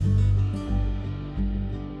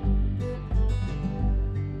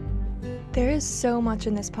There is so much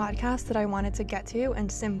in this podcast that I wanted to get to and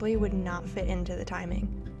simply would not fit into the timing.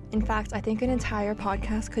 In fact, I think an entire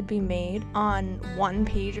podcast could be made on one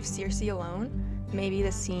page of Circe alone. Maybe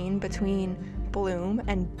the scene between Bloom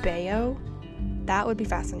and Bayo. That would be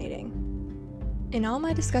fascinating. In all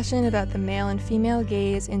my discussion about the male and female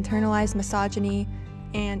gaze, internalized misogyny,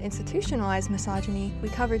 and institutionalized misogyny, we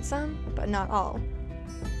covered some, but not all.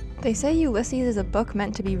 They say Ulysses is a book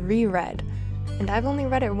meant to be reread, and I've only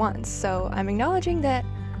read it once, so I'm acknowledging that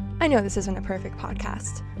I know this isn't a perfect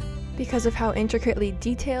podcast. Because of how intricately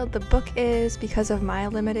detailed the book is, because of my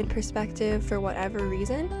limited perspective for whatever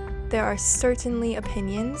reason, there are certainly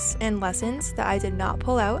opinions and lessons that I did not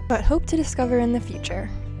pull out, but hope to discover in the future.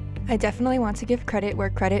 I definitely want to give credit where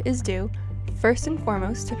credit is due, first and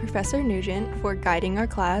foremost to Professor Nugent for guiding our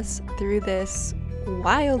class through this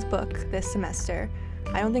wild book this semester.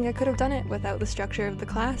 I don't think I could have done it without the structure of the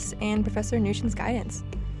class and Professor Nugent's guidance.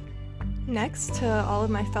 Next, to all of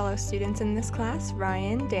my fellow students in this class,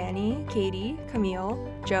 Ryan, Danny, Katie,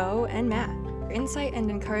 Camille, Joe, and Matt. Your insight and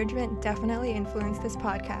encouragement definitely influenced this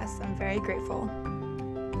podcast. I'm very grateful.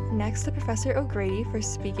 Next, to Professor O'Grady for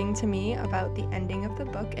speaking to me about the ending of the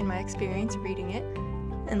book and my experience reading it.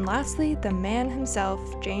 And lastly, the man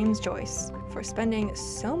himself, James Joyce, for spending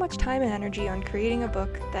so much time and energy on creating a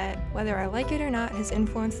book that, whether I like it or not, has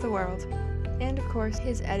influenced the world. And of course,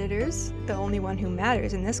 his editors, the only one who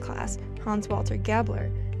matters in this class, Hans-Walter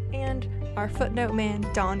Gabler, and our footnote man,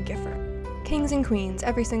 Don Gifford. Kings and queens,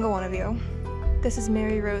 every single one of you. This is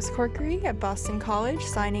Mary Rose Corkery at Boston College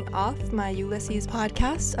signing off my Ulysses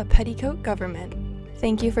podcast, A Petticoat Government.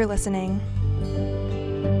 Thank you for listening.